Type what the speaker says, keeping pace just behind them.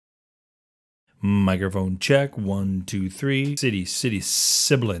Microphone check. 1, 2, 3. City,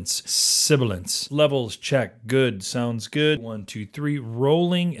 sibilance. Levels check. Good. Sounds good. 1, 2, 3.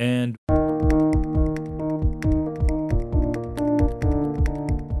 Rolling and...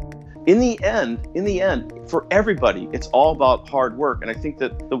 In the end, for everybody, it's all about hard work. And I think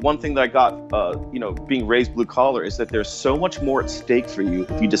that the one thing that I got, being raised blue collar, is that there's so much more at stake for you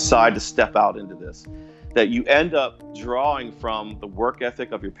if you decide to step out into this, that you end up drawing from the work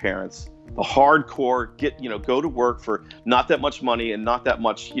ethic of your parents, the hardcore, go to work for not that much money and not that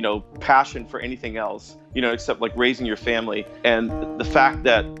much, passion for anything else, except like raising your family. And the fact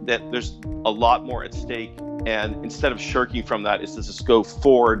that there's a lot more at stake. And instead of shirking from that, is to just go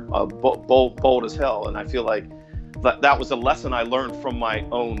forward, bold as hell. And I feel like that was a lesson I learned from my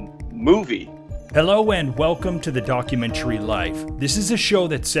own movie. Hello and welcome to The Documentary Life. This is a show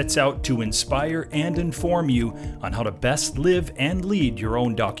that sets out to inspire and inform you on how to best live and lead your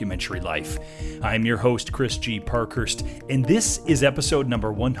own documentary life. I'm your host, Chris G. Parkhurst, and this is episode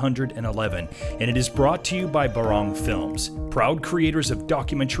number 111, and it is brought to you by Barong Films, proud creators of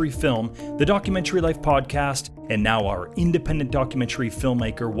documentary film, the Documentary Life podcast, and now our Independent Documentary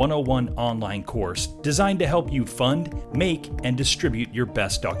Filmmaker 101 online course designed to help you fund, make, and distribute your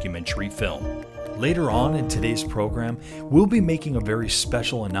best documentary film. Later on in today's program, we'll be making a very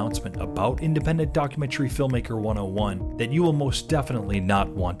special announcement about Independent Documentary Filmmaker 101 that you will most definitely not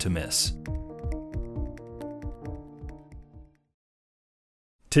want to miss.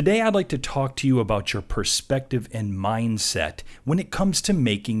 Today, I'd like to talk to you about your perspective and mindset when it comes to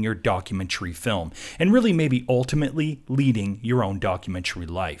making your documentary film, and really maybe ultimately leading your own documentary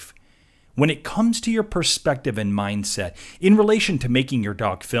life. When it comes to your perspective and mindset in relation to making your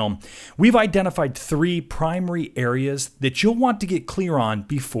doc film, we've identified 3 primary areas that you'll want to get clear on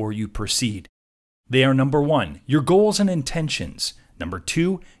before you proceed. They are number 1, your goals and intentions, number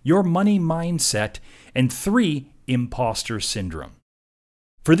 2, your money mindset, and 3, imposter syndrome.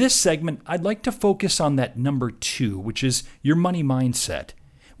 For this segment, I'd like to focus on that number 2, which is your money mindset.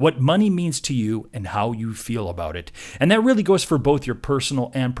 What money means to you and how you feel about it. And that really goes for both your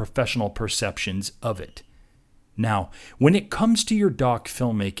personal and professional perceptions of it. Now, when it comes to your doc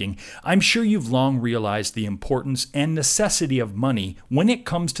filmmaking, I'm sure you've long realized the importance and necessity of money when it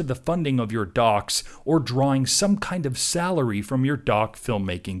comes to the funding of your docs or drawing some kind of salary from your doc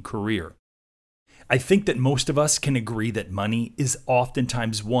filmmaking career. I think that most of us can agree that money is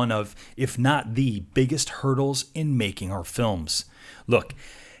oftentimes one of, if not the biggest hurdles in making our films. Look,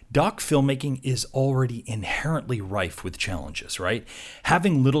 doc filmmaking is already inherently rife with challenges, right?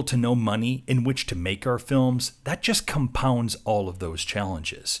 Having little to no money in which to make our films, that just compounds all of those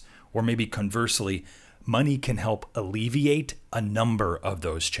challenges. Or maybe conversely, money can help alleviate a number of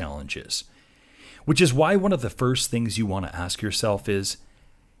those challenges. Which is why one of the first things you want to ask yourself is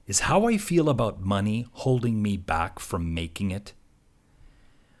how I feel about money holding me back from making it?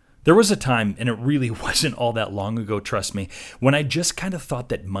 There was a time, and it really wasn't all that long ago, trust me, when I just kind of thought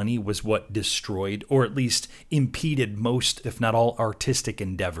that money was what destroyed, or at least impeded most, if not all, artistic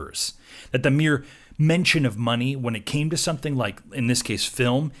endeavors. That the mere mention of money, when it came to something like, in this case,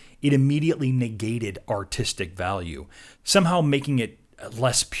 film, it immediately negated artistic value, somehow making it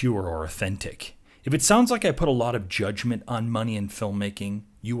less pure or authentic. If it sounds like I put a lot of judgment on money in filmmaking,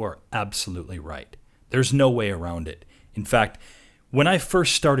 you are absolutely right. There's no way around it. In fact, when I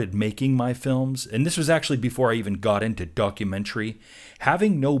first started making my films, and this was actually before I even got into documentary,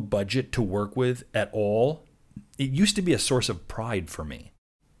 having no budget to work with at all, it used to be a source of pride for me.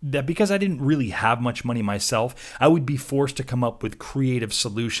 That because I didn't really have much money myself, I would be forced to come up with creative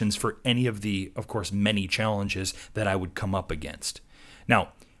solutions for any of the, of course, many challenges that I would come up against.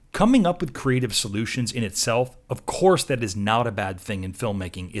 Now, coming up with creative solutions in itself, of course, that is not a bad thing in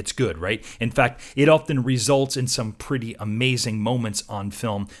filmmaking. It's good, right? In fact, it often results in some pretty amazing moments on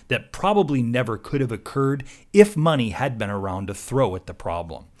film that probably never could have occurred if money had been around to throw at the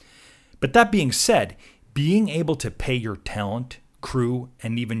problem. But that being said, being able to pay your talent, crew,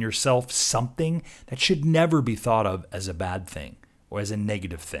 and even yourself something that should never be thought of as a bad thing or as a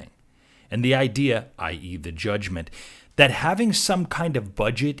negative thing. And the idea, i.e. the judgment, that having some kind of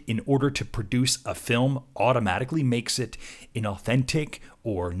budget in order to produce a film automatically makes it inauthentic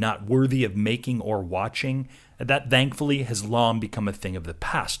or not worthy of making or watching, that thankfully has long become a thing of the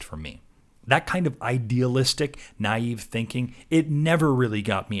past for me. That kind of idealistic, naive thinking, it never really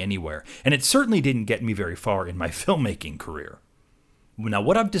got me anywhere, and it certainly didn't get me very far in my filmmaking career. Now,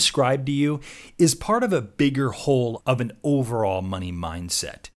 what I've described to you is part of a bigger whole of an overall money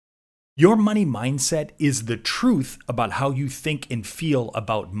mindset. Your money mindset is the truth about how you think and feel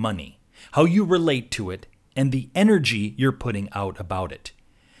about money, how you relate to it, and the energy you're putting out about it.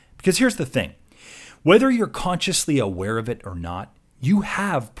 Because here's the thing. Whether you're consciously aware of it or not, you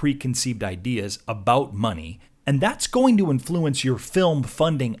have preconceived ideas about money, and that's going to influence your film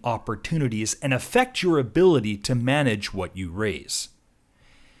funding opportunities and affect your ability to manage what you raise.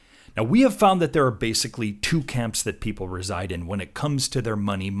 Now, we have found that there are basically two camps that people reside in when it comes to their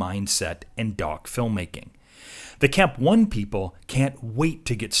money mindset and doc filmmaking. The Camp 1 people can't wait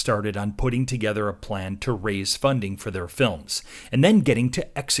to get started on putting together a plan to raise funding for their films, and then getting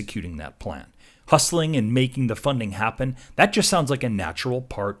to executing that plan. Hustling and making the funding happen, that just sounds like a natural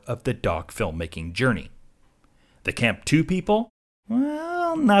part of the doc filmmaking journey. The Camp 2 people?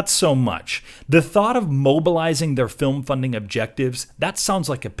 Well, not so much. The thought of mobilizing their film funding objectives, that sounds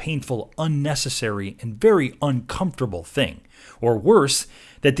like a painful, unnecessary, and very uncomfortable thing. Or worse,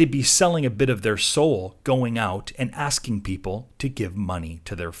 that they'd be selling a bit of their soul going out and asking people to give money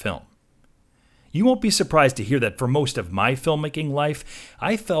to their film. You won't be surprised to hear that for most of my filmmaking life,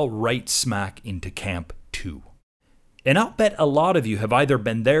 I fell right smack into Camp 2. And I'll bet a lot of you have either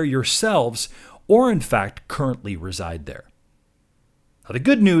been there yourselves or in fact currently reside there. Now, the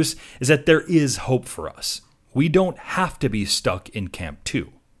good news is that there is hope for us. We don't have to be stuck in Camp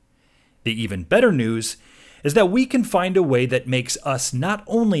 2. The even better news is that we can find a way that makes us not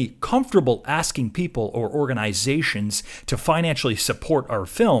only comfortable asking people or organizations to financially support our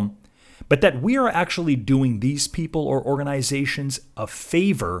film, but that we are actually doing these people or organizations a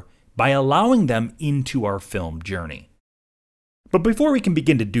favor by allowing them into our film journey. But before we can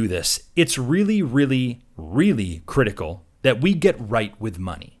begin to do this, it's really, really, really critical that we get right with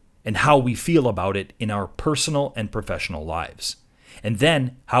money and how we feel about it in our personal and professional lives, and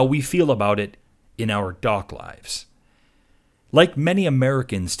then how we feel about it in our doc lives. Like many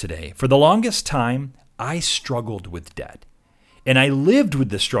Americans today, for the longest time, I struggled with debt. And I lived with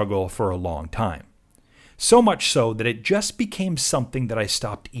the struggle for a long time. So much so that it just became something that I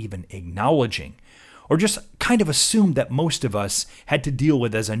stopped even acknowledging, or just kind of assumed that most of us had to deal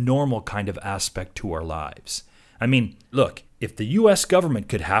with as a normal kind of aspect to our lives. I mean, look, if the US government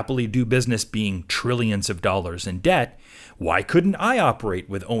could happily do business being trillions of dollars in debt, why couldn't I operate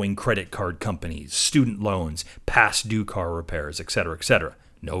with owing credit card companies, student loans, past due car repairs, etc., etc.?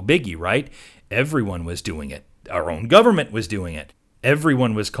 No biggie, right? Everyone was doing it. Our own government was doing it.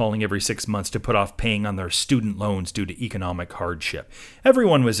 Everyone was calling every 6 months to put off paying on their student loans due to economic hardship.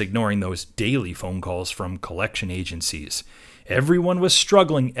 Everyone was ignoring those daily phone calls from collection agencies. Everyone was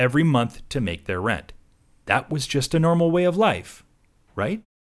struggling every month to make their rent. That was just a normal way of life, right?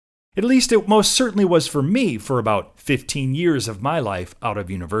 At least it most certainly was for me for about 15 years of my life out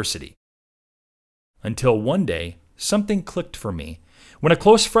of university. Until one day, something clicked for me when a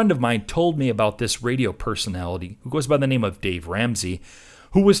close friend of mine told me about this radio personality who goes by the name of Dave Ramsey,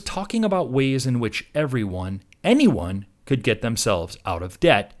 who was talking about ways in which anyone could get themselves out of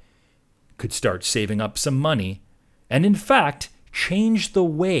debt, could start saving up some money, and in fact, change the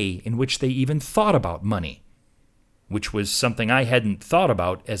way in which they even thought about money, which was something I hadn't thought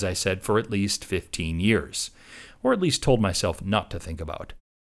about, as I said, for at least 15 years, or at least told myself not to think about.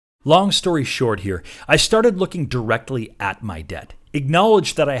 Long story short here, I started looking directly at my debt,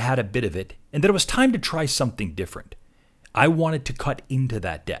 acknowledged that I had a bit of it, and that it was time to try something different. I wanted to cut into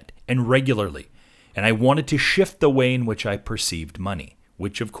that debt, and regularly, and I wanted to shift the way in which I perceived money,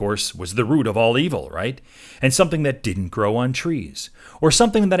 which of course was the root of all evil, right? And something that didn't grow on trees, or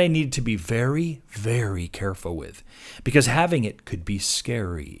something that I needed to be very, very careful with, because having it could be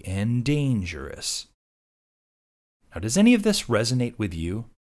scary and dangerous. Now, does any of this resonate with you?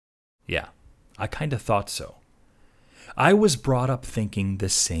 Yeah, I kind of thought so. I was brought up thinking the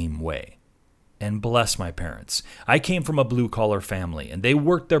same way. And bless my parents, I came from a blue-collar family, and they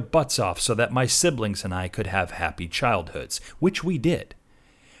worked their butts off so that my siblings and I could have happy childhoods, which we did.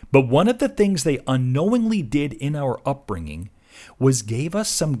 But one of the things they unknowingly did in our upbringing was gave us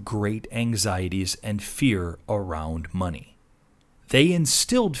some great anxieties and fear around money. They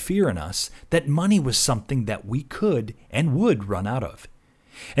instilled fear in us that money was something that we could and would run out of.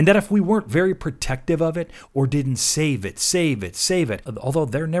 And that if we weren't very protective of it or didn't save it, although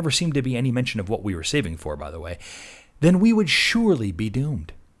there never seemed to be any mention of what we were saving for, by the way, then we would surely be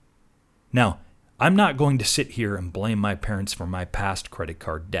doomed. Now, I'm not going to sit here and blame my parents for my past credit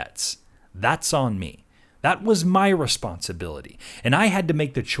card debts. That's on me. That was my responsibility, and I had to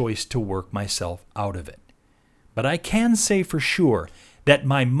make the choice to work myself out of it. But I can say for sure that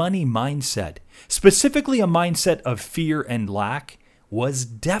my money mindset, specifically a mindset of fear and lack, was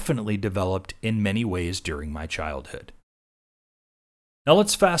definitely developed in many ways during my childhood. Now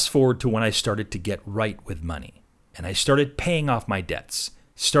let's fast forward to when I started to get right with money, and I started paying off my debts,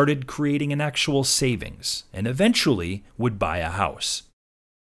 started creating an actual savings, and eventually would buy a house.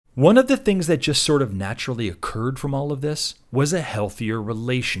 One of the things that just sort of naturally occurred from all of this was a healthier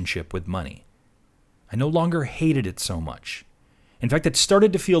relationship with money. I no longer hated it so much. In fact, it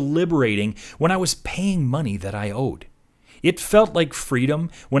started to feel liberating when I was paying money that I owed. It felt like freedom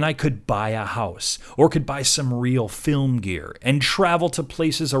when I could buy a house or could buy some real film gear and travel to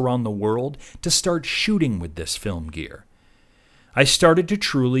places around the world to start shooting with this film gear. I started to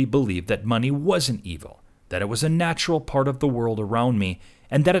truly believe that money wasn't evil, that it was a natural part of the world around me,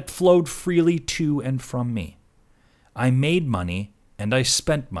 and that it flowed freely to and from me. I made money and I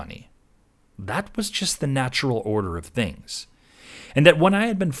spent money. That was just the natural order of things. And that when I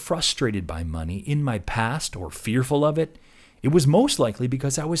had been frustrated by money in my past or fearful of it, it was most likely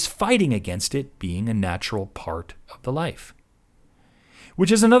because I was fighting against it being a natural part of the life.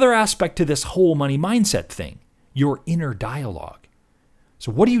 Which is another aspect to this whole money mindset thing, your inner dialogue.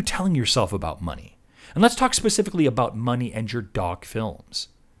 So what are you telling yourself about money? And let's talk specifically about money and your doc films.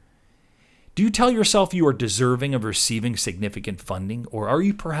 Do you tell yourself you are deserving of receiving significant funding, or are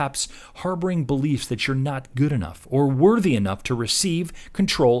you perhaps harboring beliefs that you're not good enough or worthy enough to receive,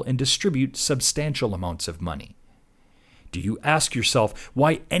 control, and distribute substantial amounts of money? Do you ask yourself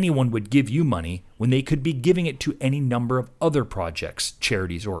why anyone would give you money when they could be giving it to any number of other projects,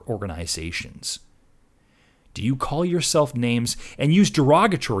 charities, or organizations? Do you call yourself names and use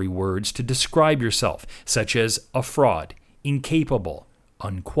derogatory words to describe yourself, such as a fraud, incapable,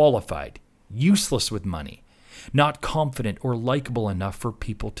 unqualified, useless with money, not confident or likable enough for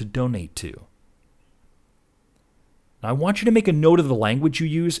people to donate to? Now, I want you to make a note of the language you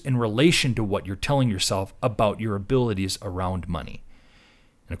use in relation to what you're telling yourself about your abilities around money.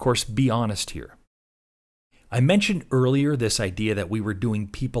 And of course, be honest here. I mentioned earlier this idea that we were doing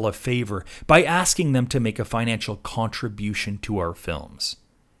people a favor by asking them to make a financial contribution to our films.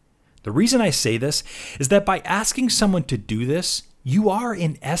 The reason I say this is that by asking someone to do this, you are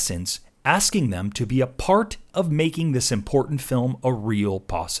in essence asking them to be a part of making this important film a real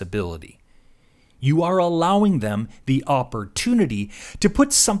possibility. You are allowing them the opportunity to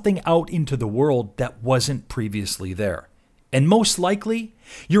put something out into the world that wasn't previously there. And most likely,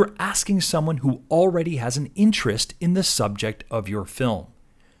 you're asking someone who already has an interest in the subject of your film.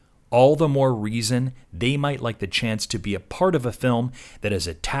 All the more reason they might like the chance to be a part of a film that is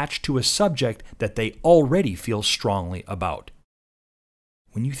attached to a subject that they already feel strongly about.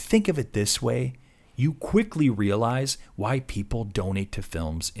 When you think of it this way, you quickly realize why people donate to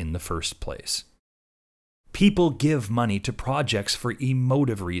films in the first place. People give money to projects for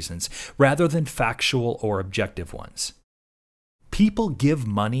emotive reasons rather than factual or objective ones. People give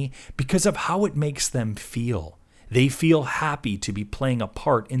money because of how it makes them feel. They feel happy to be playing a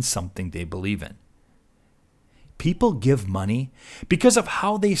part in something they believe in. People give money because of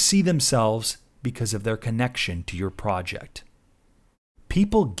how they see themselves because of their connection to your project.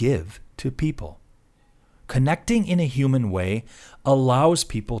 People give to people. Connecting in a human way allows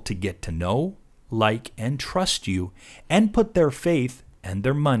people to get to know, like, and trust you and put their faith and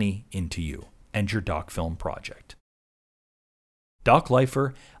their money into you and your doc film project. Doc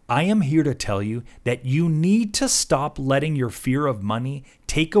Lifer, I am here to tell you that you need to stop letting your fear of money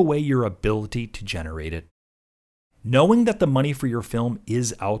take away your ability to generate it. Knowing that the money for your film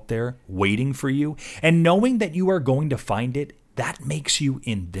is out there waiting for you, and knowing that you are going to find it, that makes you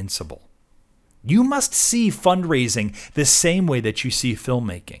invincible. You must see fundraising the same way that you see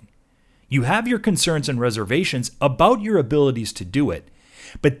filmmaking. You have your concerns and reservations about your abilities to do it,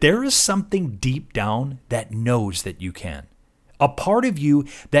 but there is something deep down that knows that you can. A part of you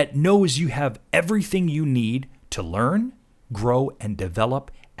that knows you have everything you need to learn, grow, and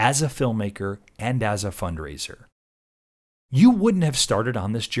develop as a filmmaker and as a fundraiser. You wouldn't have started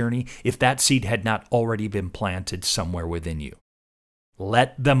on this journey if that seed had not already been planted somewhere within you.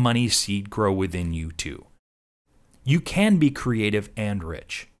 Let the money seed grow within you too. You can be creative and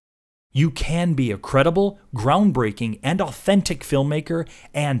rich. You can be a credible, groundbreaking, and authentic filmmaker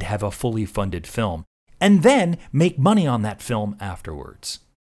and have a fully funded film, and then make money on that film afterwards.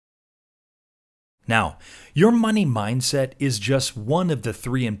 Now, your money mindset is just one of the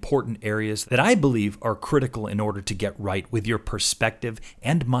 3 important areas that I believe are critical in order to get right with your perspective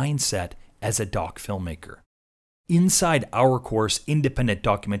and mindset as a doc filmmaker. Inside our course, Independent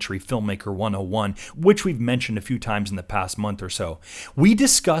Documentary Filmmaker 101, which we've mentioned a few times in the past month or so, we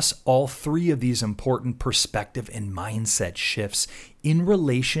discuss all 3 of these important perspective and mindset shifts in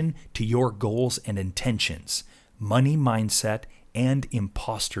relation to your goals and intentions, money mindset, and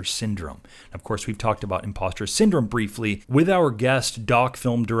imposter syndrome. Of course, we've talked about imposter syndrome briefly with our guest, doc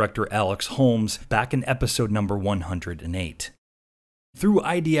film director Alex Holmes, back in episode number 108. Through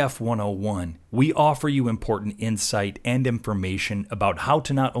IDF 101, we offer you important insight and information about how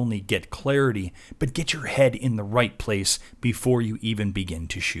to not only get clarity, but get your head in the right place before you even begin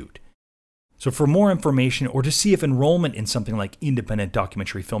to shoot. So for more information or to see if enrollment in something like Independent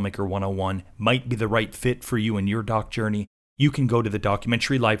Documentary Filmmaker 101 might be the right fit for you in your doc journey, you can go to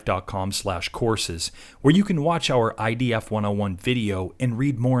thedocumentarylife.com/courses, where you can watch our IDF 101 video and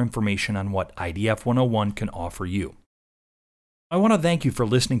read more information on what IDF 101 can offer you. I want to thank you for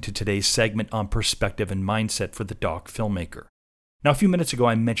listening to today's segment on perspective and mindset for the doc filmmaker. Now, a few minutes ago,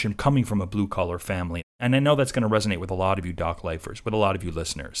 I mentioned coming from a blue-collar family, and I know that's going to resonate with a lot of you doc lifers, with a lot of you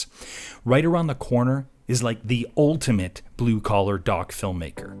listeners. Right around the corner is like the ultimate blue-collar doc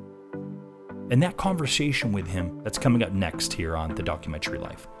filmmaker. And that conversation with him, that's coming up next here on The Documentary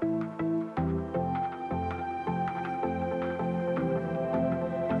Life.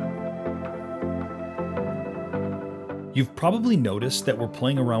 You've probably noticed that we're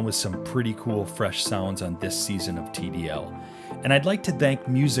playing around with some pretty cool fresh sounds on this season of TDL, and I'd like to thank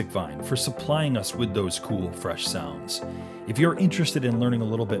Musicvine for supplying us with those cool fresh sounds. If you're interested in learning a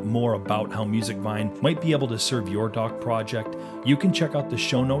little bit more about how Musicvine might be able to serve your doc project, you can check out the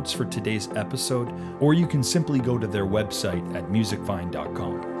show notes for today's episode, or you can simply go to their website at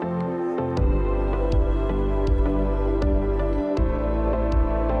musicvine.com.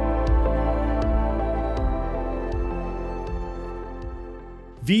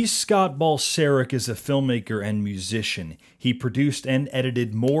 V. Scott Balseric is a filmmaker and musician. He produced and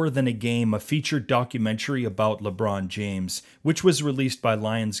edited More Than a Game, a featured documentary about LeBron James, which was released by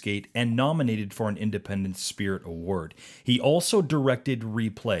Lionsgate and nominated for an Independent Spirit Award. He also directed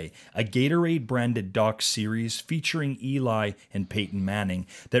Replay, a Gatorade-branded doc series featuring Eli and Peyton Manning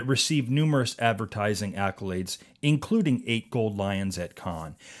that received numerous advertising accolades, including 8 Gold Lions at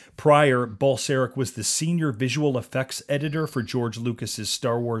Cannes. Prior, Balseric was the senior visual effects editor for George Lucas's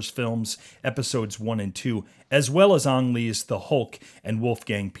Star Wars films, Episodes 1 and 2, as well as Ang Lee's The Hulk and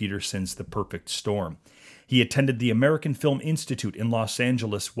Wolfgang Petersen's The Perfect Storm. He attended the American Film Institute in Los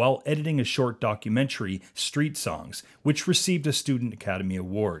Angeles while editing a short documentary, Street Songs, which received a Student Academy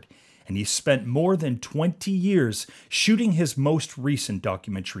Award. And he spent more than 20 years shooting his most recent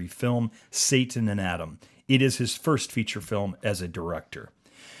documentary film, Satan and Adam. It is his first feature film as a director.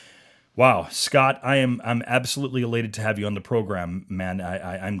 Wow, Scott, I'm absolutely elated to have you on the program, man.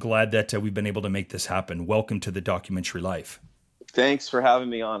 I'm glad that we've been able to make this happen. Welcome to The Documentary Life. Thanks for having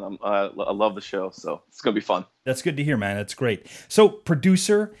me on. I love the show, so it's going to be fun. That's good to hear, man. That's great. So,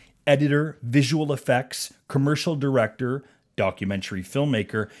 producer, editor, visual effects, commercial director, documentary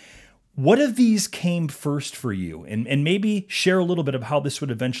filmmaker. What of these came first for you? And maybe share a little bit of how this would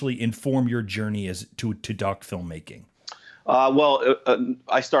eventually inform your journey to doc filmmaking.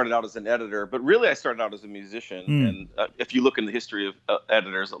 I started out as an editor, but really I started out as a musician. And if you look in the history of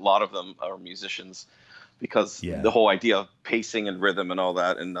editors, a lot of them are musicians because the whole idea of pacing and rhythm and all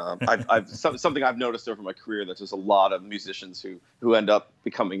that. And something I've noticed over my career that there's a lot of musicians who end up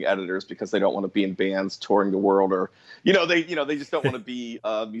becoming editors because they don't want to be in bands touring the world, or they just don't want to be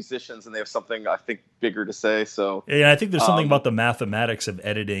musicians, and they have something I think bigger to say. So yeah, I think there's something about the mathematics of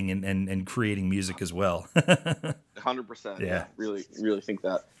editing and creating music as well. 100%. Yeah, really think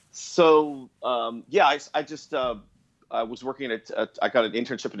that. So I was working I got an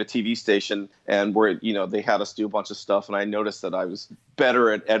internship at a TV station, and where they had us do a bunch of stuff, and I noticed that I was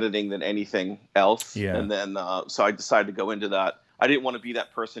better at editing than anything else. Yeah. And then so I decided to go into that. I didn't want to be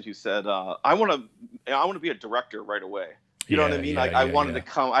that person who said I want to be a director right away. You know what I mean? I wanted to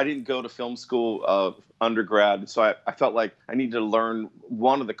come. I didn't go to film school undergrad, so I felt like I needed to learn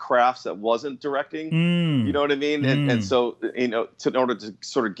one of the crafts that wasn't directing. You know what I mean? And so in order to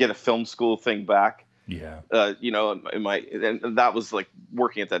sort of get a film school thing back. Yeah. And that was like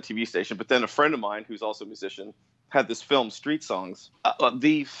working at that TV station. But then a friend of mine who's also a musician had this film, Street Songs.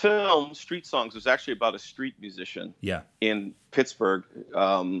 The film Street Songs was actually about a street musician in Pittsburgh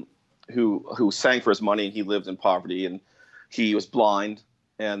who sang for his money, and he lived in poverty, and he was blind,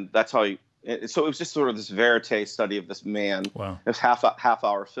 and that's how so it was just sort of this verite study of this man. Wow. It was half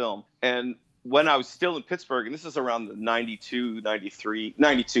hour film. And when I was still in Pittsburgh, and this is around the 92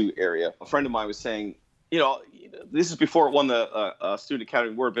 area, a friend of mine was saying, this is before it won the Student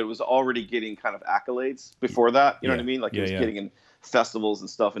Academy Award, but it was already getting kind of accolades before that. You know what I mean? Like it was getting in festivals and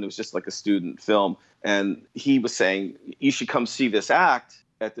stuff, and it was just like a student film. And he was saying, you should come see this act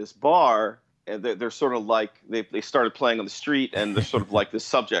at this bar. And they're sort of like, they started playing on the street, and they're sort of like this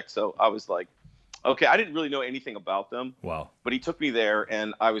subject. So I was like, okay, I didn't really know anything about them. Wow. But he took me there,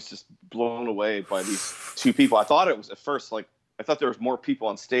 and I was just blown away by these two people. I thought it was at first, like, I thought there was more people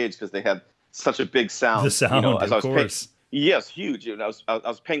on stage because they had such a big sound. The sound, as of course. Yes, huge. And I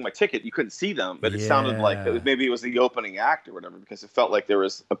was paying my ticket. You couldn't see them, but it sounded like maybe it was the opening act or whatever, because it felt like there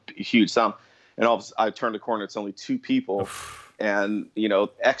was a huge sound. And all of a sudden, I turned the corner. It's only two people, and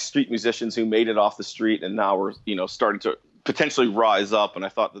ex-street musicians who made it off the street and now were starting to potentially rise up. And I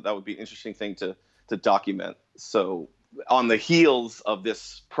thought that would be an interesting thing to document. So on the heels of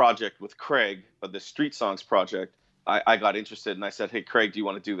this project with Craig, of the Street Songs project, I got interested, and I said, "Hey, Craig, do you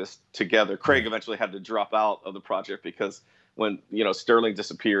want to do this together?" Craig eventually had to drop out of the project because when Sterling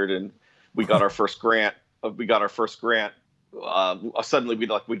disappeared and we got our first grant, suddenly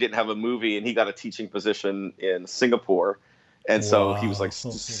we didn't have a movie, and he got a teaching position in Singapore. And so he was like,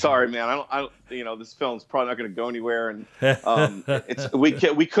 "Sorry, man, I don't, this film's probably not going to go anywhere." And we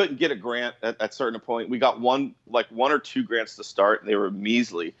couldn't get a grant at certain point. We got one or two grants to start, and they were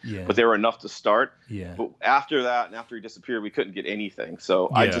measly, but they were enough to start. Yeah. But after that, and after he disappeared, we couldn't get anything. So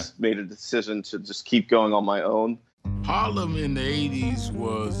I just made a decision to just keep going on my own. Harlem in the 80s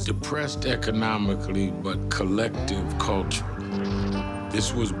was depressed economically, but collective culturally.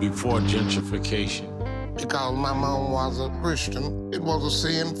 This was before gentrification. Because my mom was a Christian, it was a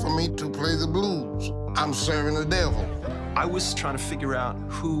sin for me to play the blues. I'm serving the devil. I was trying to figure out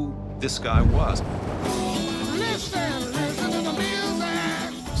who this guy was. Listen to the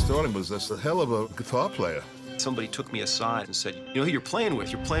music! Sterling was a hell of a guitar player. Somebody took me aside and said, "You know who you're playing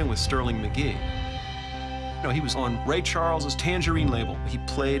with? You're playing with Sterling McGee." He was on Ray Charles's Tangerine label. He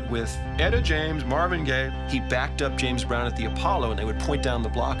played with Etta James, Marvin Gaye. He backed up James Brown at the Apollo, and they would point down the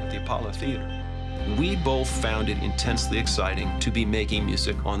block at the Apollo Theater. We both found it intensely exciting to be making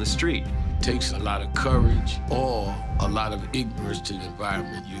music on the street. It takes a lot of courage or a lot of ignorance to the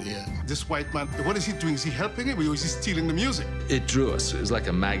environment you're in. This white man, what is he doing? Is he helping him, or is he stealing the music? It drew us. It was like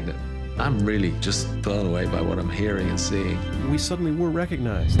a magnet. I'm really just blown away by what I'm hearing and seeing. We suddenly were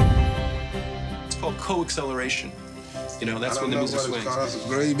recognized. It's called co-acceleration. That's when the music swings. It's a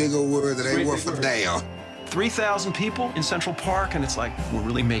great big old word that ain't worth a damn. 3,000 people in Central Park, and it's like, we're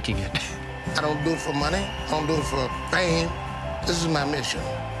really making it. I don't do it for money. I don't do it for fame. This is my mission.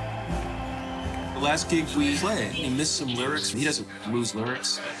 The last gig we played, he missed some lyrics. He doesn't lose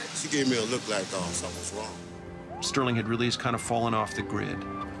lyrics. She gave me a look like something was wrong. Sterling had really kind of fallen off the grid.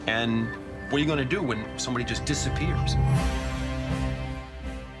 And what are you going to do when somebody just disappears?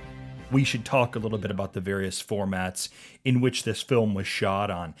 We should talk a little bit about the various formats in which this film was shot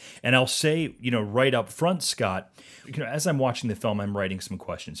on. And I'll say, right up front, Scott, as I'm watching the film, I'm writing some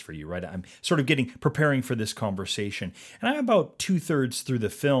questions for you, right? I'm sort of preparing for this conversation. And I'm about 2/3 through the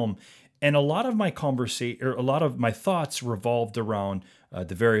film, and a lot of my thoughts revolved around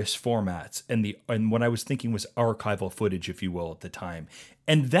the various formats and what I was thinking was archival footage, if you will, at the time.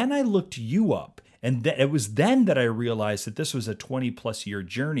 And then I looked you up, and it was then that I realized that this was a 20+ year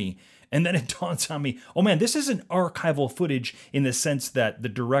journey. And then it dawns on me, oh man, this isn't archival footage in the sense that the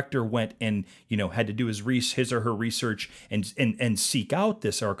director went and, had to do his or her research and seek out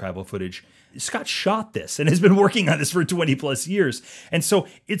this archival footage. Scott shot this and has been working on this for 20+ years. And so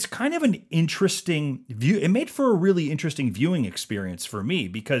it's kind of an interesting view. It made for a really interesting viewing experience for me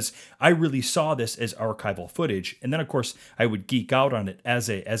because I really saw this as archival footage. And then, of course, I would geek out on it as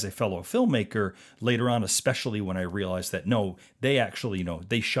a fellow filmmaker later on, especially when I realized that, no, they actually,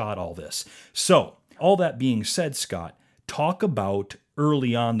 they shot all this. So all that being said, Scott, talk about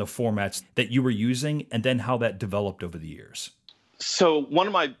early on the formats that you were using and then how that developed over the years. So one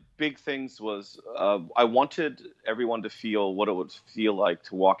of my big things was I wanted everyone to feel what it would feel like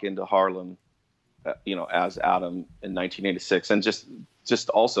to walk into Harlem, as Adam in 1986, and just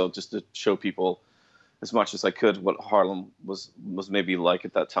also to show people as much as I could what Harlem was maybe like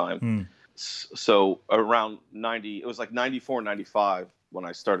at that time. So around 90, it was like 94, 95 when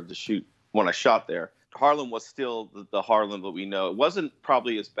I started to shoot, when I shot there. Harlem was still the Harlem that we know. It wasn't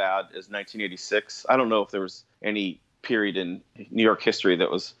probably as bad as 1986. I don't know if there was any period in New York history that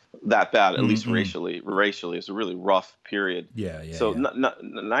was that bad, at least racially. It was a really rough period. So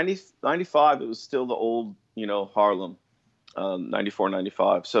 95, it was still the old, Harlem, 94,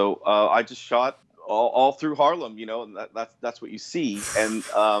 95. So I just shot all through Harlem, and that's what you see. And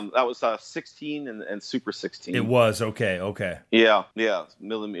that was 16 and Super 16. It was, okay. Yeah,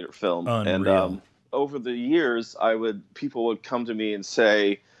 millimeter film. Unreal. And over the years, people would come to me and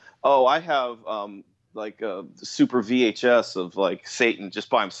say, "Oh, I have a super VHS of Satan just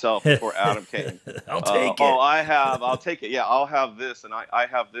by himself before Adam came." I'll take it. I'll take it. Yeah, I'll have this, and I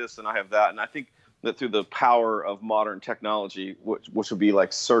have this, and I have that. And I think that through the power of modern technology, which would be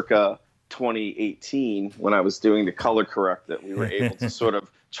circa 2018, when I was doing the color correct, that we were able to sort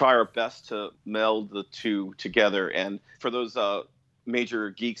of try our best to meld the two together. And for those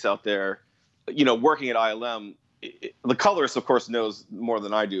major geeks out there, working at ILM, the colorist, of course, knows more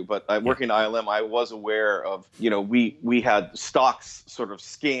than I do, but working at ILM, I was aware of, we had stocks sort of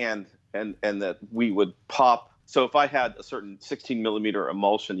scanned and that we would pop. So if I had a certain 16 millimeter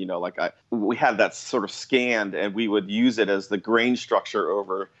emulsion, we had that sort of scanned, and we would use it as the grain structure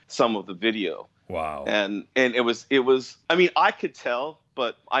over some of the video. Wow. And it was, I mean, I could tell,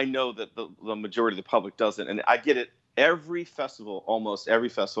 but I know that the majority of the public doesn't. And I get it every festival, almost every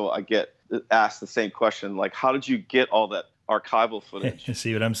festival, I get asked the same question, like, how did you get all that archival footage? You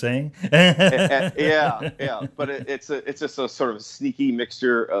see what I'm saying? Yeah. But it's just a sort of a sneaky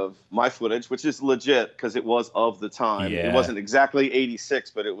mixture of my footage, which is legit because it was of the time. Yeah. It wasn't exactly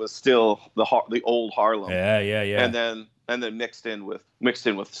 86, but it was still the old Harlem. Yeah. And then mixed in with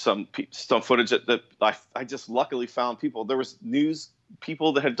some footage that I just luckily found people. There was news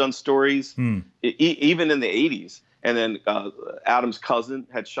people that had done stories even in the 80s. And then Adam's cousin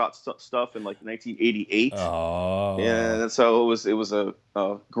had shot stuff in like 1988. Oh. And so it was a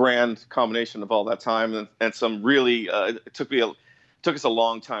grand combination of all that time and some really it took us a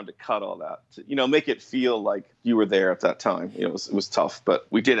long time to cut all that to, make it feel like you were there at that time. It was tough, but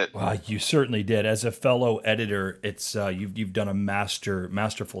we did it. Well, you certainly did. As a fellow editor, it's you've done a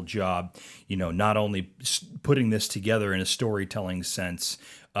masterful job. Not only putting this together in a storytelling sense,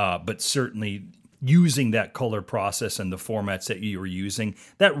 but certainly using that color process and the formats that you were using,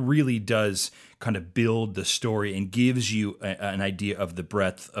 that really does kind of build the story and gives you an idea of the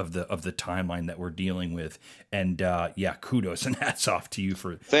breadth of the timeline that we're dealing with. And kudos and hats off to you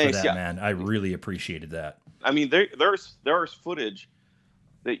for that, man. I really appreciated that. I mean, there's footage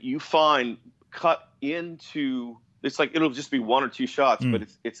that you find cut into. It's like it'll just be one or two shots, but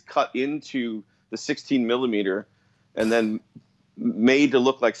it's cut into the 16 millimeter, and then made to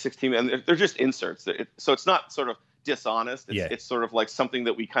look like 16, and they're just inserts. So it's not sort of dishonest. It's sort of like something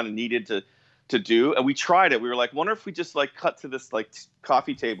that we kind of needed to do, and we tried it. We were like, wonder if we just like cut to this like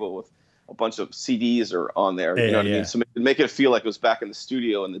coffee table with a bunch of CDs or on there. You know what I mean? So make it feel like it was back in the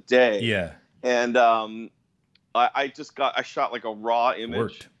studio in the day. Yeah. And I shot like a raw image.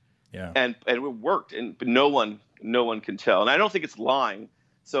 Worked. Yeah. And it worked, but no one can tell, and I don't think it's lying.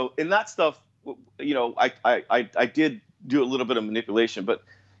 So in that stuff, I did do a little bit of manipulation, but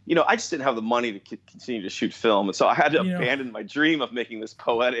I just didn't have the money to continue to shoot film, and so I had to abandon my dream of making this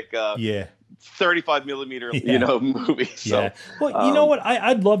poetic 35 millimeter movie. So, well, you know what?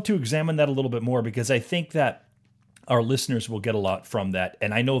 I'd love to examine that a little bit more, because I think that our listeners will get a lot from that.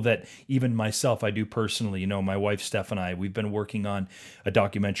 And I know that even myself, I do personally, my wife, Steph, and I, we've been working on a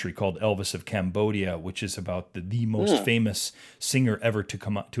documentary called Elvis of Cambodia, which is about the most famous singer ever to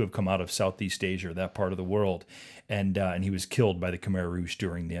have come out of Southeast Asia, that part of the world. And he was killed by the Khmer Rouge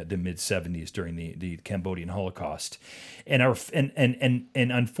during the mid-70s during the Cambodian Holocaust. And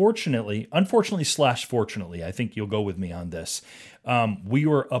unfortunately / fortunately, I think you'll go with me on this. We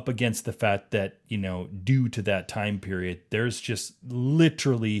were up against the fact that, due to that time period, there's just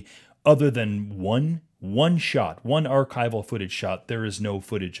literally, other than one archival footage shot, there is no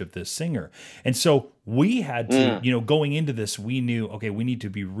footage of this singer. And so we had to, going into this, we knew, okay, we need to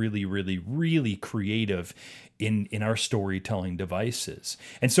be really, really, really creative in our storytelling devices.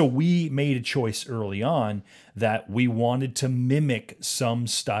 And so we made a choice early on that we wanted to mimic some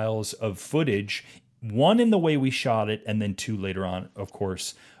styles of footage, one in the way we shot it, and then two later on, of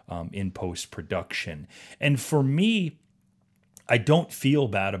course, in post-production. And for me, I don't feel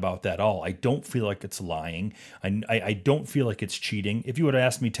bad about that at all. I don't feel like it's lying. I don't feel like it's cheating. If you would have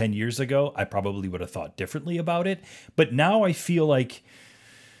asked me 10 years ago, I probably would have thought differently about it. But now I feel like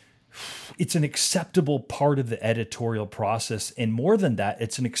it's an acceptable part of the editorial process. And more than that,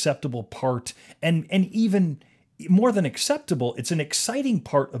 it's an acceptable part, and even more than acceptable, it's an exciting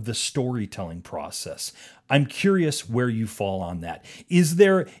part of the storytelling process. I'm curious where you fall on that. Is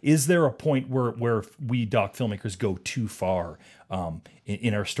there a point where we doc filmmakers go too far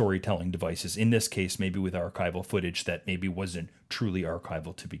in our storytelling devices? In this case, maybe with archival footage that maybe wasn't truly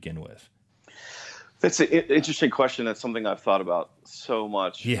archival to begin with. That's an interesting question. That's something I've thought about so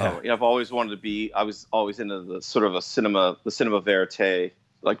much. Yeah. I've always wanted to be. I was always into the sort of the cinema verite,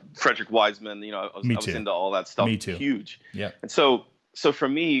 like Frederick Wiseman. I was into all that stuff. Me too. Huge. Yeah. And so for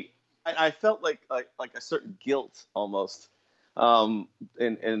me, I felt like a certain guilt almost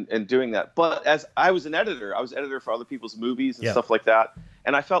in doing that. But as I was an editor, I was editor for other people's movies and stuff like that,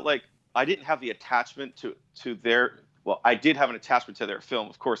 and I felt like I didn't have the attachment to their. Well, I did have an attachment to their film.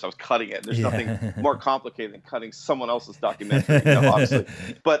 Of course, I was cutting it. There's nothing more complicated than cutting someone else's documentary, obviously.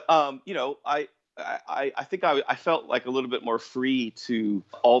 But I think I felt like a little bit more free to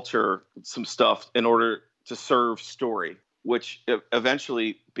alter some stuff in order to serve story, which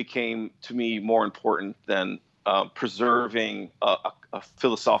eventually became to me more important than preserving a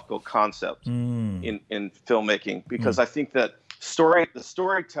philosophical concept in filmmaking, because I think that the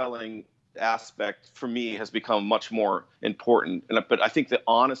storytelling aspect for me has become much more important. But I think the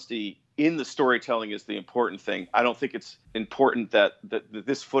honesty in the storytelling is the important thing. I don't think it's important that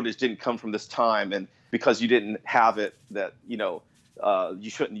this footage didn't come from this time, and because you didn't have it, that you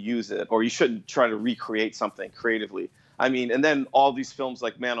shouldn't use it, or you shouldn't try to recreate something creatively. I mean, and then all these films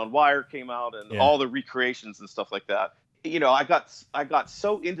like Man on Wire came out, and all the recreations and stuff like that. I got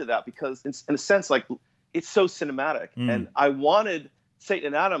so into that because in a sense, like, it's so cinematic, and I wanted Satan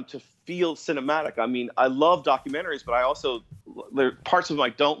and Adam to feel cinematic. I mean, I love documentaries, but I also, there parts of them I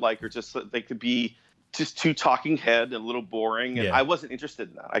don't like, are just that they could be just too talking head and a little boring, and I wasn't interested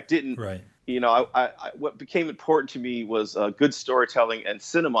in that. I didn't. Right. What became important to me was good storytelling and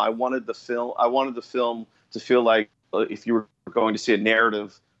cinema. I wanted the film to feel like if you were going to see a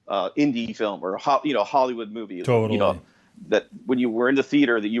narrative indie film or a Hollywood movie. Totally. That when you were in the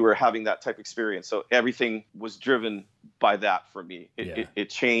theater, that you were having that type of experience. So everything was driven by that for me. It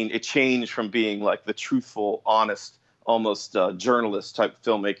changed from being like the truthful, honest, almost journalist type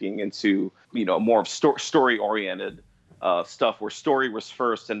filmmaking into more of story oriented stuff, where story was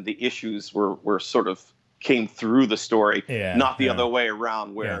first and the issues were sort of came through the story, not the other way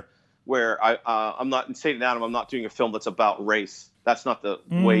around. Where I'm not in Satan and Adam, I'm not doing a film that's about race. That's not the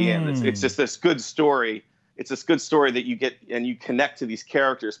way in. It's just this good story. It's this good story that you get and you connect to these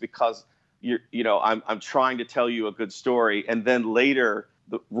characters because I'm trying to tell you a good story, and then later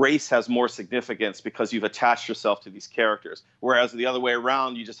the race has more significance because you've attached yourself to these characters. Whereas the other way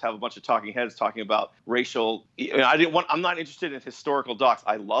around, you just have a bunch of talking heads talking about racial. I'm not interested in historical docs.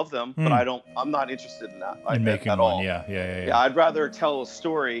 I love them, but I'm not interested in that at all. Yeah. I'd rather tell a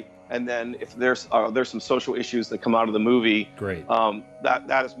story, and then if there's some social issues that come out of the movie, great.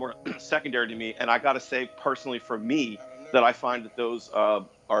 That is more secondary to me. And I got to say, personally, for me, that I find that those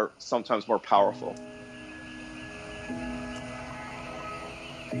are sometimes more powerful.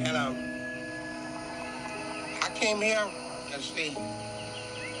 And I came here, let's see.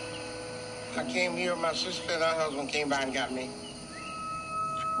 I came here, my sister and her husband came by and got me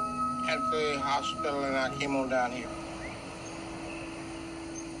at the hospital, and I came on down here.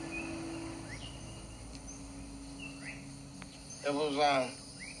 It was a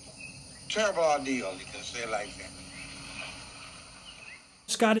terrible ordeal, you can say it like that.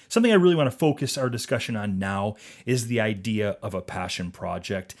 Scott, something I really want to focus our discussion on now is the idea of a passion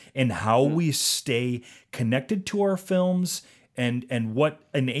project and how we stay connected to our films and what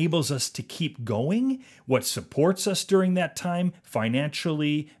enables us to keep going, what supports us during that time,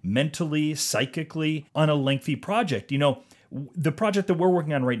 financially, mentally, psychically, on a lengthy project. The project that we're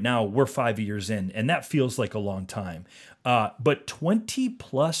working on right now, we're 5 years in, and that feels like a long time. But 20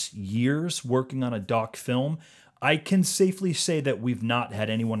 plus years working on a doc film, I can safely say that we've not had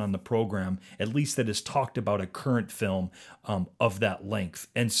anyone on the program, at least that has talked about a current film of that length.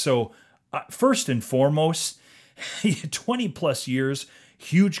 And so, first and foremost, 20 plus years,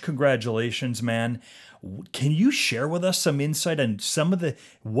 huge congratulations, man. Can you share with us some insight on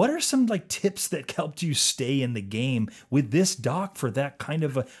what are some tips that helped you stay in the game with this doc for that kind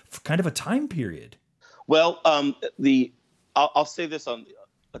of a time period? Well, I'll say this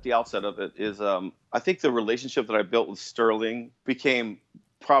at the outset of it is I think the relationship that I built with Sterling became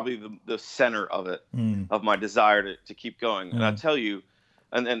probably the center of it, of my desire to keep going. And I tell you,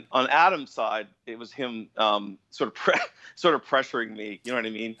 and then on Adam's side, it was him sort of pressuring me. You know what I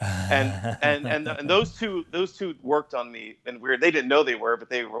mean? And those two worked on me, and they didn't know they were, but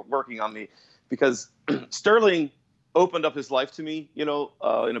they were working on me because Sterling opened up his life to me, in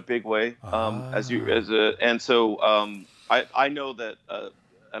a big way. And so I know that.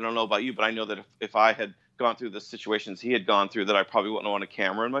 I don't know about you, but I know that if I had gone through the situations he had gone through, that I probably wouldn't want a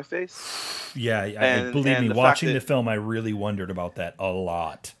camera in my face. Yeah, believe me, watching the film, I really wondered about that a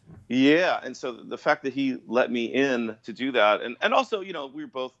lot. Yeah, and so the fact that he let me in to do that, and also, we were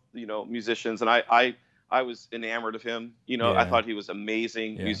both, musicians, and I was enamored of him. I thought he was an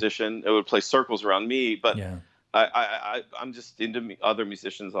amazing musician. It would play circles around me, but I'm just into other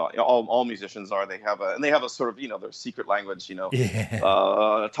musicians. All musicians are. They have a sort of their secret language.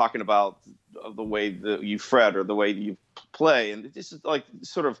 Talking about the way that you fret or the way that you play, and it's just like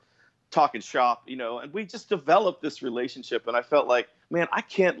sort of talking shop. And we just developed this relationship, and I felt like, man, I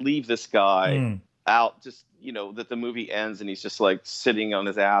can't leave this guy out. Just that the movie ends and he's just like sitting on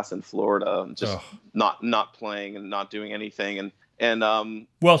his ass in Florida and just not playing and not doing anything.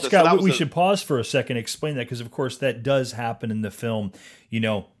 Well, Scott, we should pause for a second, explain that, because of course that does happen in the film.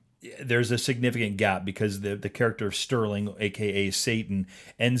 there's a significant gap because the character of Sterling, aka Satan,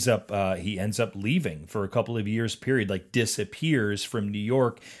 ends up leaving for a couple of years period, like disappears from New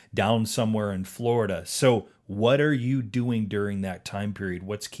York down somewhere in Florida. So what are you doing during that time period?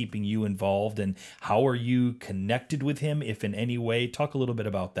 What's keeping you involved, and how are you connected with him, if in any way? Talk a little bit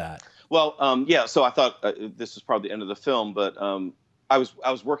about that. Well, so I thought this was probably the end of the film, but I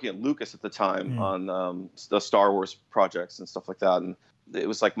was working at Lucas at the time on the Star Wars projects and stuff like that, and it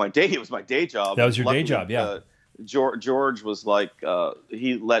was like my day. It was my day job. That was your day job, yeah. George was like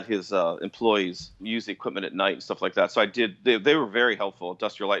he let his employees use the equipment at night and stuff like that. So I did. They were very helpful.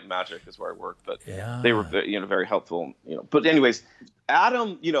 Industrial Light and Magic is where I worked, but they were very helpful. But anyways,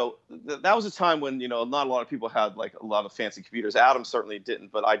 Adam, that was a time when not a lot of people had like a lot of fancy computers. Adam certainly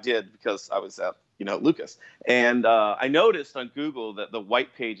didn't, but I did because I was at Lucas, and I noticed on Google that the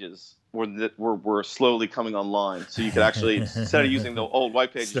white pages were slowly coming online, so you could actually instead of using the old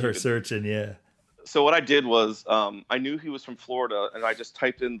white pages, start searching, yeah. So what I did was I knew he was from Florida, and I just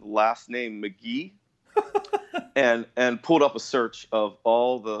typed in the last name McGee, and pulled up a search of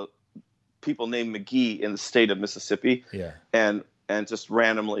all the people named McGee in the state of Mississippi, and just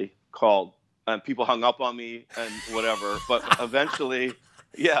randomly called, and people hung up on me and whatever. But eventually,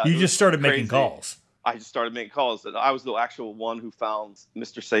 you just started making calls. I just started making calls, and I was the actual one who found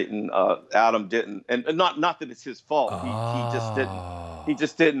Mr. Satan. Adam didn't, and not that it's his fault. He just didn't. He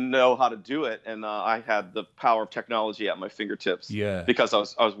just didn't know how to do it, and I had the power of technology at my fingertips. Yeah. Because I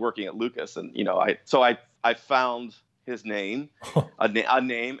was working at Lucas, and I found his name, a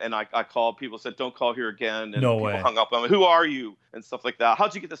name, and I called people, said, "Don't call here again," and people hung up on me. "Who are you?" and stuff like that.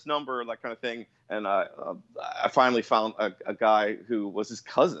 "How'd you get this number?" That kind of thing. And I finally found a guy who was his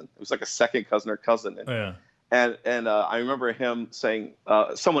cousin. It was like a second cousin or cousin. And I remember him saying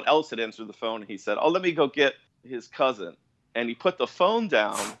someone else had answered the phone, and he said, "Oh, let me go get his cousin." And he put the phone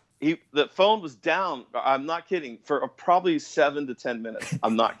down. The phone was down, I'm not kidding, for probably 7 to 10 minutes.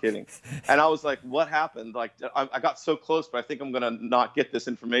 I'm not kidding. And I was like, what happened? Like, I got so close, but I think I'm going to not get this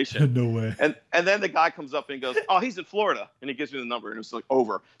information. No way. And then the guy comes up and he goes, "Oh, he's in Florida." And he gives me the number, and it was like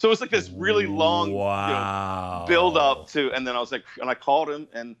over. So it was like this really long build up to, and then I was like, and I called him,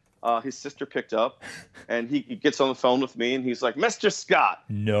 and his sister picked up, and he gets on the phone with me, and he's like, "Mr. Scott."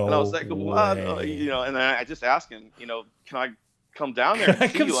 No. And I was like, "What?" And then I just asked him, "Can I come down there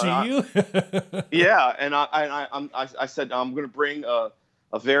and see you? Yeah. And I said, "I'm going to bring a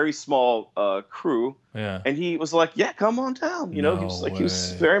very small crew." Yeah. And he was like, "Yeah, come on down." He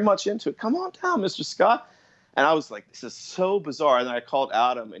was very much into it. "Come on down, Mr. Scott." And I was like, this is so bizarre. And then I called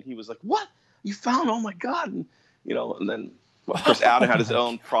Adam, and he was like, "What? You found? Oh my God." And, and then, of course, Adam had his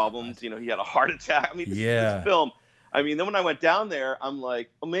own problems. He had a heart attack. I mean, this film. I mean, then when I went down there, I'm like,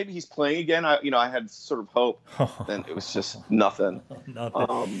 oh, maybe he's playing again. I had sort of hope. Then it was just nothing.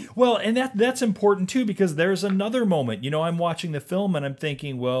 Well, and that's important too, because there's another moment. I'm watching the film and I'm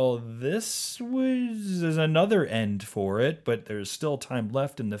thinking, well, this is another end for it, but there's still time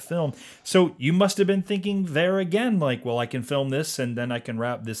left in the film. So you must have been thinking there again, like, well, I can film this and then I can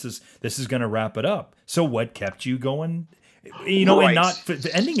wrap. This is going to wrap it up. So what kept you going? And not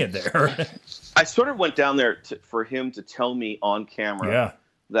ending it there. I sort of went down there for him to tell me on camera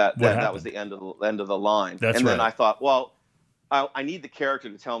that was the end of the line. Then I thought, well, I need the character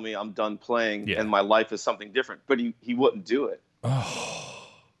to tell me I'm done playing and my life is something different. But he wouldn't do it. Oh,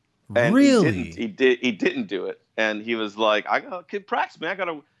 and really? He didn't do it. And he was like, "I got to practice, man. I got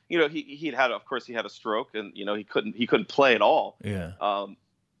to." He had a stroke, and he couldn't play at all. Yeah.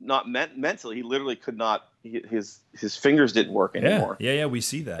 Not mentally, he literally could not. His fingers didn't work anymore. Yeah, we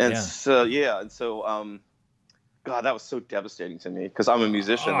see that. And so God, that was so devastating to me because I'm a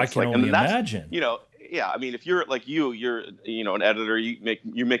musician. I can only imagine. I mean, if you're like you're an editor, you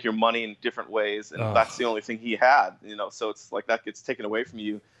make your money in different ways, and that's the only thing he had. So it's like that gets taken away from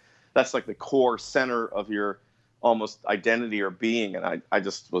you. That's like the core center of your almost identity or being, and I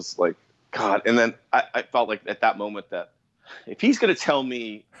just was like, God. And then I felt like at that moment that if he's going to tell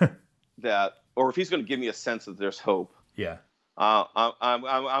me that, or if he's going to give me a sense that there's hope, I'm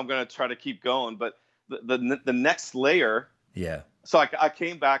going to try to keep going. But the next layer, So I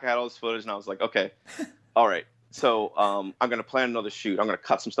came back, I had all this footage, and I was like, okay, all right. So I'm going to plan another shoot. I'm going to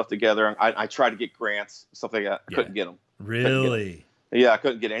cut some stuff together. I tried to get grants, stuff like that. I couldn't get them. Really? Yeah, I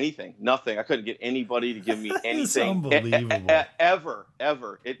couldn't get anything. Nothing. I couldn't get anybody to give me anything. Unbelievable.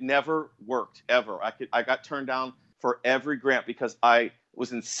 Ever. It never worked, ever. I got turned down for every grant because I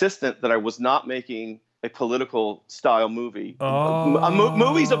was insistent that I was not making a political style movie.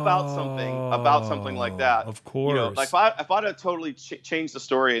 Movies about something like that. Of course. You know, like if I'd have totally changed the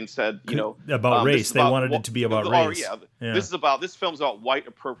story and said, you know, about race, they wanted it to be about race. Yeah. This film's about white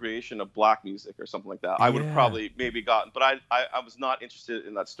appropriation of black music or something like that. I would have probably maybe gotten, but I was not interested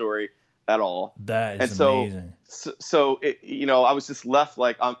in that story at all. That is amazing. So it, you know, I was just left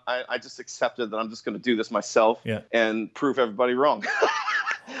like I just accepted that I'm just going to do this myself and prove everybody wrong.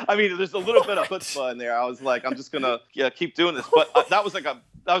 I mean, there's a little bit of chutzpah in there. I was like, I'm just gonna keep doing this, but that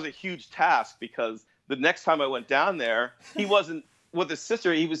was a huge task, because the next time I went down there, he wasn't with his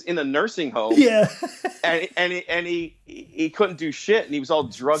sister. He was in a nursing home. Yeah, and he couldn't do shit, and he was all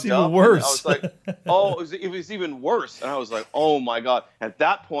drugged it's up. Even worse. I was like, oh, it was even worse. And I was like, oh my god. At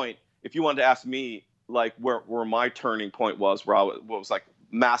that point, if you wanted to ask me, like where my turning point was, where I was like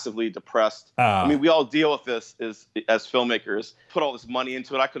massively depressed. I mean, we all deal with this as filmmakers. Put all this money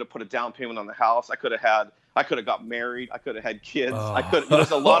into it. I could have put a down payment on the house. I could have got married. I could have had kids.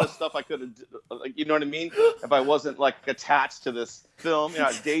 There's a lot of stuff I could have, you know what I mean? If I wasn't like attached to this film, you know,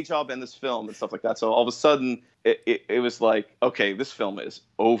 a day job and this film and stuff like that. So all of a sudden it was like, okay, this film is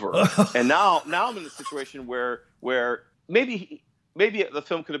over. And now I'm in the situation where maybe the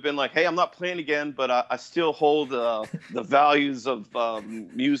film could have been like, hey, I'm not playing again, but I still hold the values of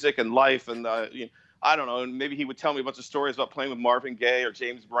music and life. And, you know, I don't know. And maybe he would tell me a bunch of stories about playing with Marvin Gaye or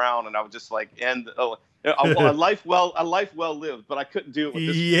James Brown. And I would just like end a life well lived, but I couldn't do it with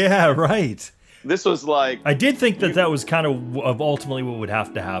this. Yeah, right. This was like... I did think that was kind of ultimately what would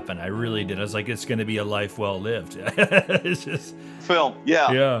have to happen. I really did. I was like, it's going to be a life well lived. It's just... Film.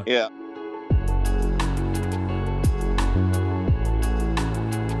 Yeah.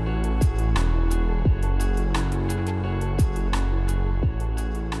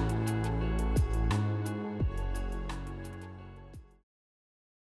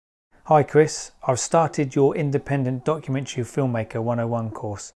 Hi Chris, I've started your independent documentary filmmaker 101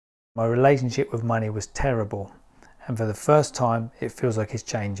 course. My relationship with money was terrible, and for the first time it feels like it's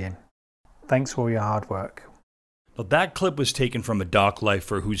changing. Thanks for all your hard work. Well, that clip was taken from a doc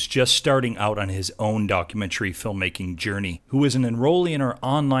lifer who's just starting out on his own documentary filmmaking journey, who is an enrollee in our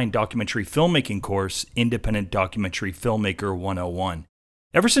online documentary filmmaking course, Independent Documentary Filmmaker 101.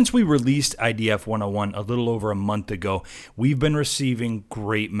 Ever since we released IDF 101 a little over a month ago, we've been receiving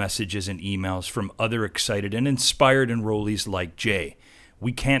great messages and emails from other excited and inspired enrollees like Jay.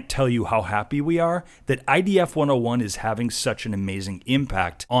 We can't tell you how happy we are that IDF 101 is having such an amazing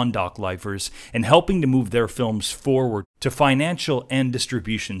impact on doc lifers and helping to move their films forward to financial and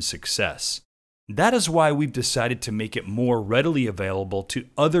distribution success. That is why we've decided to make it more readily available to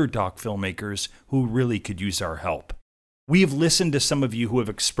other doc filmmakers who really could use our help. We have listened to some of you who have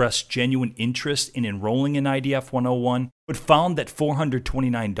expressed genuine interest in enrolling in IDF 101, but found that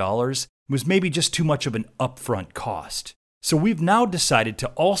 $429 was maybe just too much of an upfront cost. So we've now decided to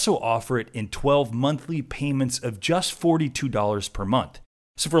also offer it in 12 monthly payments of just $42 per month.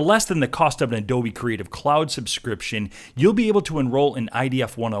 So for less than the cost of an Adobe Creative Cloud subscription, you'll be able to enroll in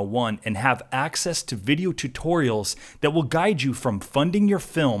IDF 101 and have access to video tutorials that will guide you from funding your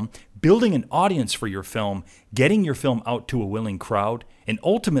film, building an audience for your film, getting your film out to a willing crowd, and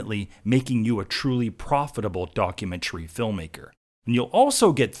ultimately making you a truly profitable documentary filmmaker. And you'll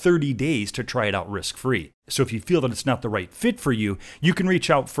also get 30 days to try it out risk-free. So if you feel that it's not the right fit for you, you can reach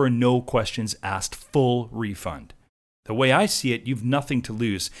out for a no questions asked full refund. The way I see it, you've nothing to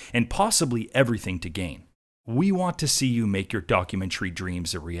lose and possibly everything to gain. We want to see you make your documentary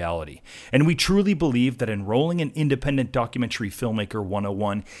dreams a reality, and we truly believe that enrolling in Independent Documentary Filmmaker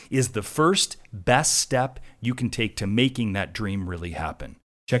 101 is the first, best step you can take to making that dream really happen.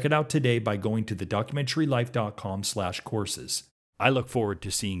 Check it out today by going to thedocumentarylife.com/courses. I look forward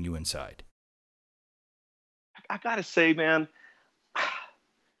to seeing you inside. I gotta say, man,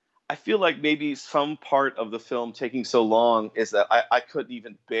 I feel like maybe some part of the film taking so long is that I couldn't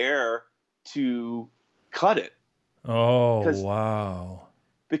even bear to cut it. Oh, wow.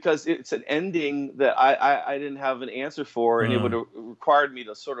 Because it's an ending that I didn't have an answer for, and it would have required me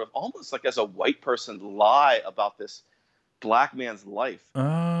to sort of almost like as a white person lie about this black man's life. You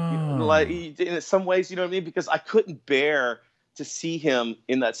know, like in some ways, you know what I mean? Because I couldn't bear to see him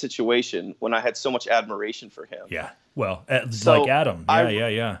in that situation when I had so much admiration for him. Yeah. Well, like Adam.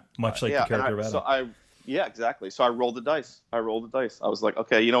 Yeah. Much like the character of Adam. Yeah, exactly. So I rolled the dice. I was like,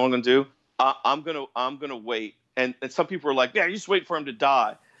 okay, you know what I'm going to do? I'm gonna wait. And some people were like, "Yeah, you just wait for him to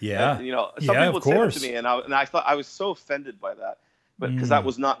die." Yeah, and, you know, some people would say that to me, and I thought I was so offended by that, but because that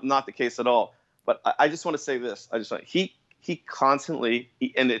was not the case at all. But I just want to say this: he constantly,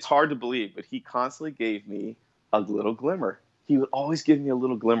 and it's hard to believe, but he constantly gave me a little glimmer. He would always give me a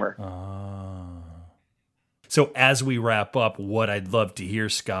little glimmer. So as we wrap up, what I'd love to hear,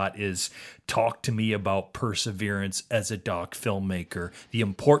 Scott, is talk to me about perseverance as a doc filmmaker, the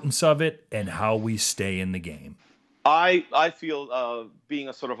importance of it, and how we stay in the game. I feel being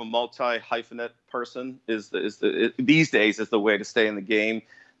a sort of a multi-hyphenate person these days is the way to stay in the game.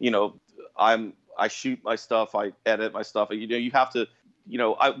 I shoot my stuff, I edit my stuff. You have to,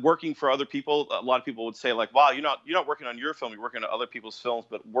 working for other people. A lot of people would say like, wow, you're not working on your film, you're working on other people's films.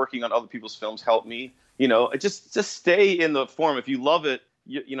 But working on other people's films helped me. Just stay in the form. If you love it,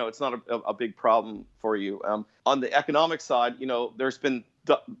 it's not a big problem for you. On the economic side, there's been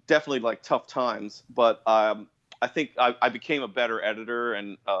definitely like tough times, but I think I became a better editor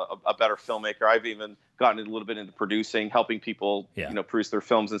and a better filmmaker. I've even gotten a little bit into producing, helping people, produce their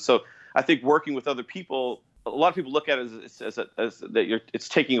films. And so I think working with other people, a lot of people look at it as that it's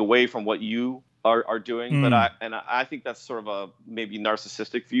taking away from what you are doing. But I think that's sort of a maybe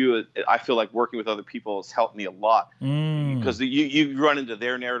narcissistic view. I feel like working with other people has helped me a lot because you run into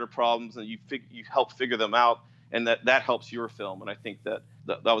their narrative problems and you help figure them out, and that helps your film. And I think that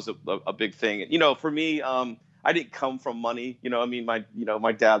was a big thing. For me, I didn't come from money.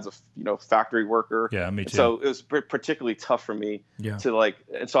 My dad's a factory worker. Yeah, me too. So it was particularly tough for me to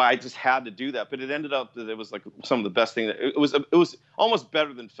and so I just had to do that. But it ended up that it was like some of the best thing. It was almost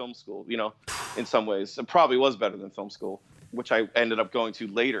better than film school. In some ways, it probably was better than film school, which I ended up going to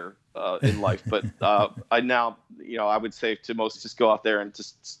later in life. But I now, I would say to most, just go out there and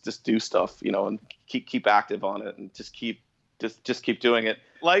just do stuff, and keep active on it, and just keep doing it.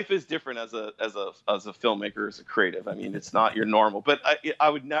 Life is different as a filmmaker, as a creative. I mean, it's not your normal, but I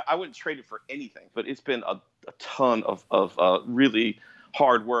wouldn't trade it for anything. But it's been a ton of really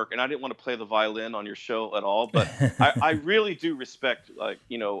hard work, and I didn't want to play the violin on your show at all. But I really do respect,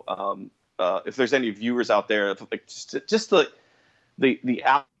 if there's any viewers out there, just the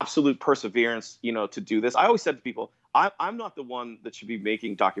absolute perseverance, to do this. I always said to people, I'm not the one that should be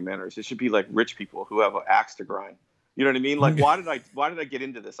making documentaries. It should be like rich people who have an axe to grind. You know what I mean? Like, why did I get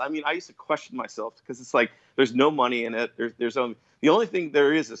into this? I mean, I used to question myself because it's like there's no money in it. There's only the only thing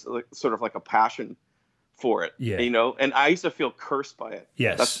there is like, sort of like a passion for it. Yeah. And I used to feel cursed by it.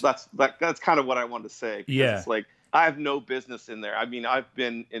 Yes. That's kind of what I wanted to say. Yeah. It's like I have no business in there. I mean, I've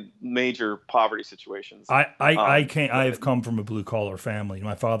been in major poverty situations. I have come from a blue collar family.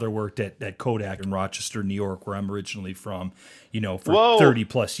 My father worked at Kodak in Rochester, New York, where I'm originally from, for 30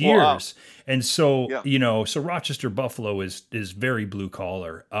 plus years. Wow. And so, so Rochester, Buffalo is very blue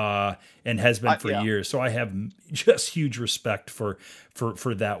collar, and has been for years. So I have just huge respect for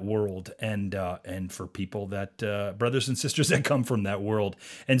that world and for people that, brothers and sisters that come from that world.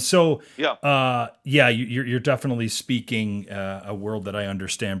 And so, you're definitely speaking a world that I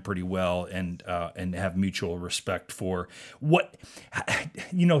understand pretty well and have mutual respect for. What,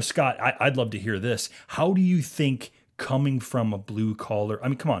 Scott, I'd love to hear this. How do you think coming from a blue collar, I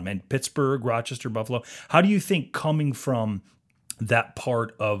mean, come on, man, Pittsburgh, Rochester, Buffalo, how do you think coming from that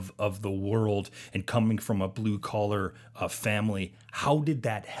part of the world and coming from a blue collar family, how did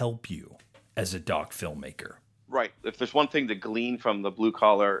that help you as a doc filmmaker? Right. If there's one thing to glean from the blue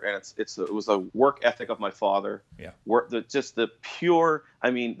collar, and it was a work ethic of my father. Yeah. Just the pure. I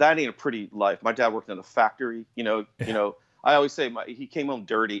mean, that ain't a pretty life. My dad worked in a factory. I always say he came home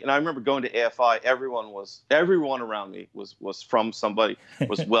dirty, and I remember going to AFI. Everyone around me was from somebody,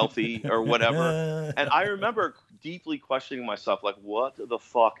 was wealthy or whatever, and I remember deeply questioning myself, like, what the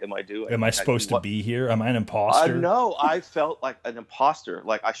fuck am I doing? Am I supposed to be here? Am I an imposter? No, I felt like an imposter,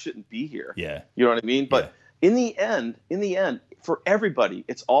 like I shouldn't be here. Yeah, you know what I mean. But in the end, for everybody,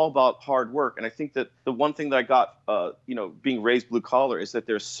 it's all about hard work. And I think that the one thing that I got, being raised blue collar, is that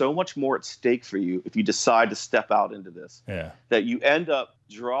there's so much more at stake for you if you decide to step out into this. Yeah. That you end up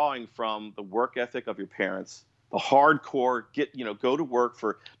drawing from the work ethic of your parents, the hardcore, go to work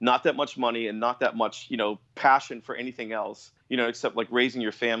for not that much money and not that much, passion for anything else, except like raising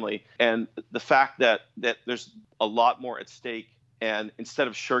your family. And the fact that there's a lot more at stake. And instead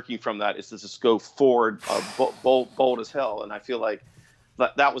of shirking from that, is to just go forward, bold as hell. And I feel like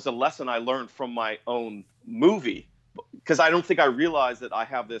that was a lesson I learned from my own movie, because I don't think I realized that I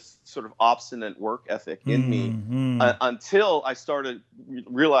have this sort of obstinate work ethic in me until I started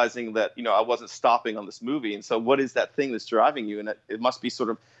realizing that, I wasn't stopping on this movie. And so what is that thing that's driving you? And it must be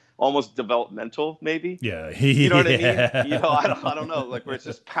sort of almost developmental, maybe. Yeah. You know what I mean? I don't know, like where it's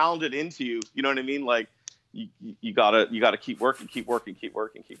just pounded into you. You know what I mean? Like, you gotta keep working.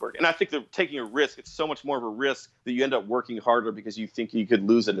 And I think that taking a risk, it's so much more of a risk that you end up working harder because you think you could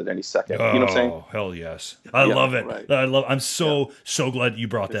lose it at any second. You know what I'm saying? Oh, hell yes. I love it. Right. I'm so glad you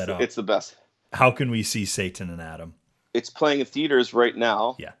brought that up. It's the best. How can we see Satan and Adam? It's playing in theaters right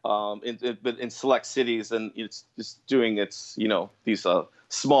now. Yeah. In select cities, and it's just doing its, these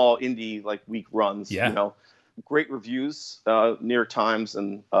small indie like week runs. Yeah. Great reviews, New York Times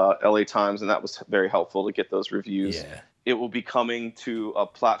and LA Times, and that was very helpful to get those reviews. Yeah. It will be coming to a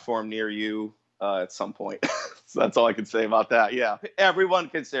platform near you at some point. So that's all I can say about that. Yeah, everyone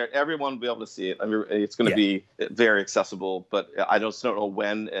can see it. Everyone will be able to see it. I mean, it's going to be very accessible, but I just don't know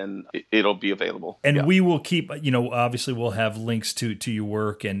when, and it'll be available. And we will keep, obviously we'll have links to your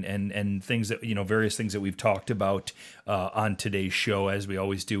work and things that, various things that we've talked about on today's show, as we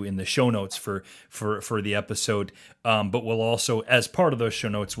always do in the show notes for the episode. But we'll also, as part of those show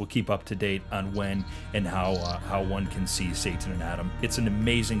notes, we'll keep up to date on when and how one can see Satan and Adam. It's an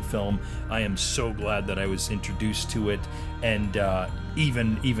amazing film. I am so glad that I was introduced to it, and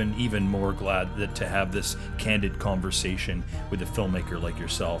even more glad that to have this candid conversation with a filmmaker like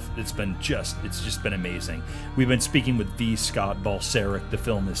yourself. It's just been amazing. We've been speaking with V. Scott Balseric. The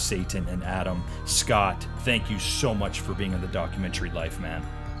film is Satan and Adam. Scott, thank you so much for being on the Documentary Life, man.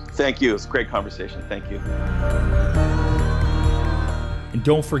 Thank you. It's a great conversation. Thank you. And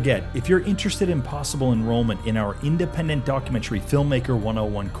don't forget, if you're interested in possible enrollment in our Independent Documentary Filmmaker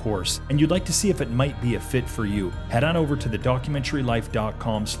 101 course, and you'd like to see if it might be a fit for you, head on over to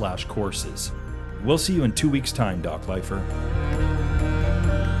thedocumentarylife.com/courses. We'll see you in 2 weeks' time, Doc Lifer.